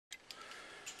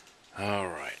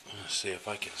Alright, let's see if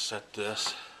I can set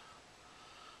this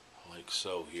like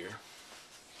so here.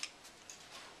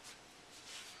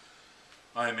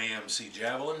 I'm AMC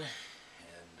Javelin,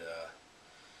 and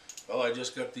well, I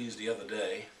just got these the other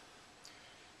day.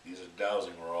 These are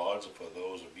dowsing rods for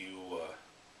those of you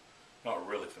not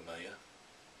really familiar.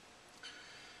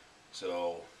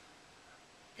 So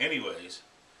anyways,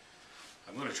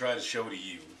 I'm going to try to show to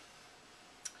you,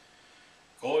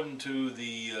 according to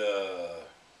the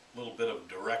little bit of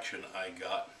direction I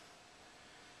got.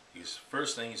 The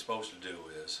first thing you're supposed to do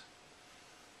is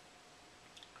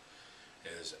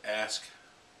ask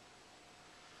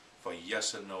for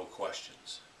yes and no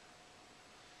questions.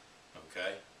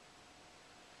 Okay?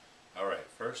 Alright,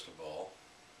 first of all,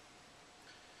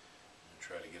 I'm going to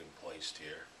try to get them placed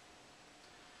here.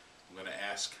 I'm going to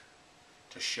ask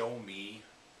to show me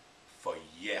for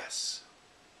yes.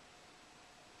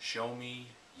 Show me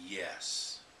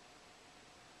yes.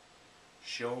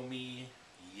 Show me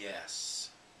yes.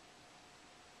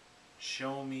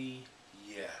 Show me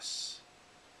yes.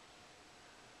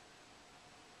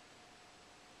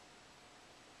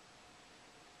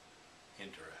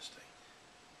 Interesting.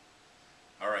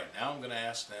 Alright, now I'm going to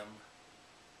ask them,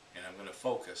 and I'm going to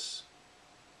focus.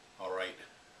 Alright,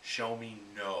 show me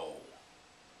no.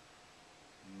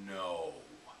 No.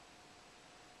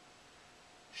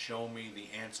 Show me the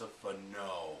answer for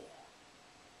no.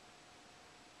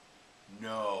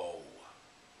 No.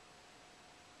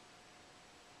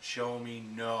 Show me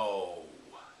no.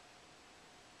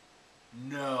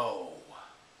 No.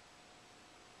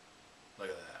 Look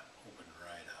at that. Open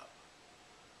right up.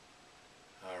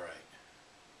 Alright.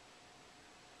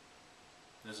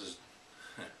 This is...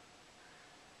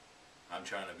 I'm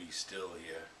trying to be still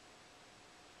here.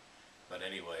 But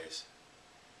anyways,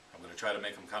 I'm going to try to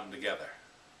make them come together.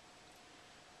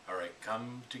 Alright,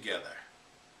 come together.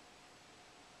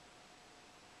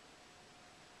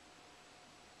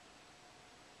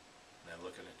 They're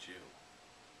looking at you.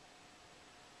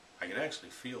 I can actually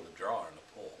feel the draw and the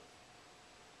pull.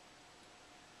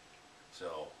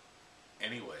 So,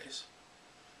 anyways,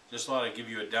 just thought I'd give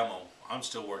you a demo. I'm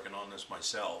still working on this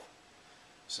myself.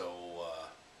 So,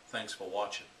 thanks for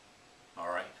watching.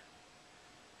 Alright?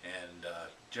 And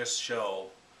just show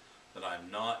that I'm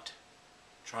not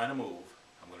trying to move.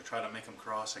 I'm going to try to make them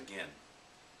cross again.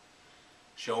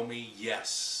 Show me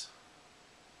yes.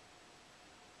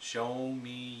 Show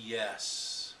me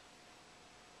yes.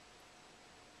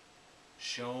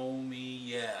 Show me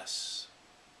yes.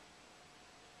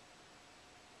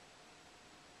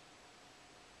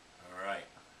 All right.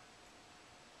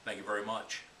 Thank you very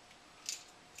much.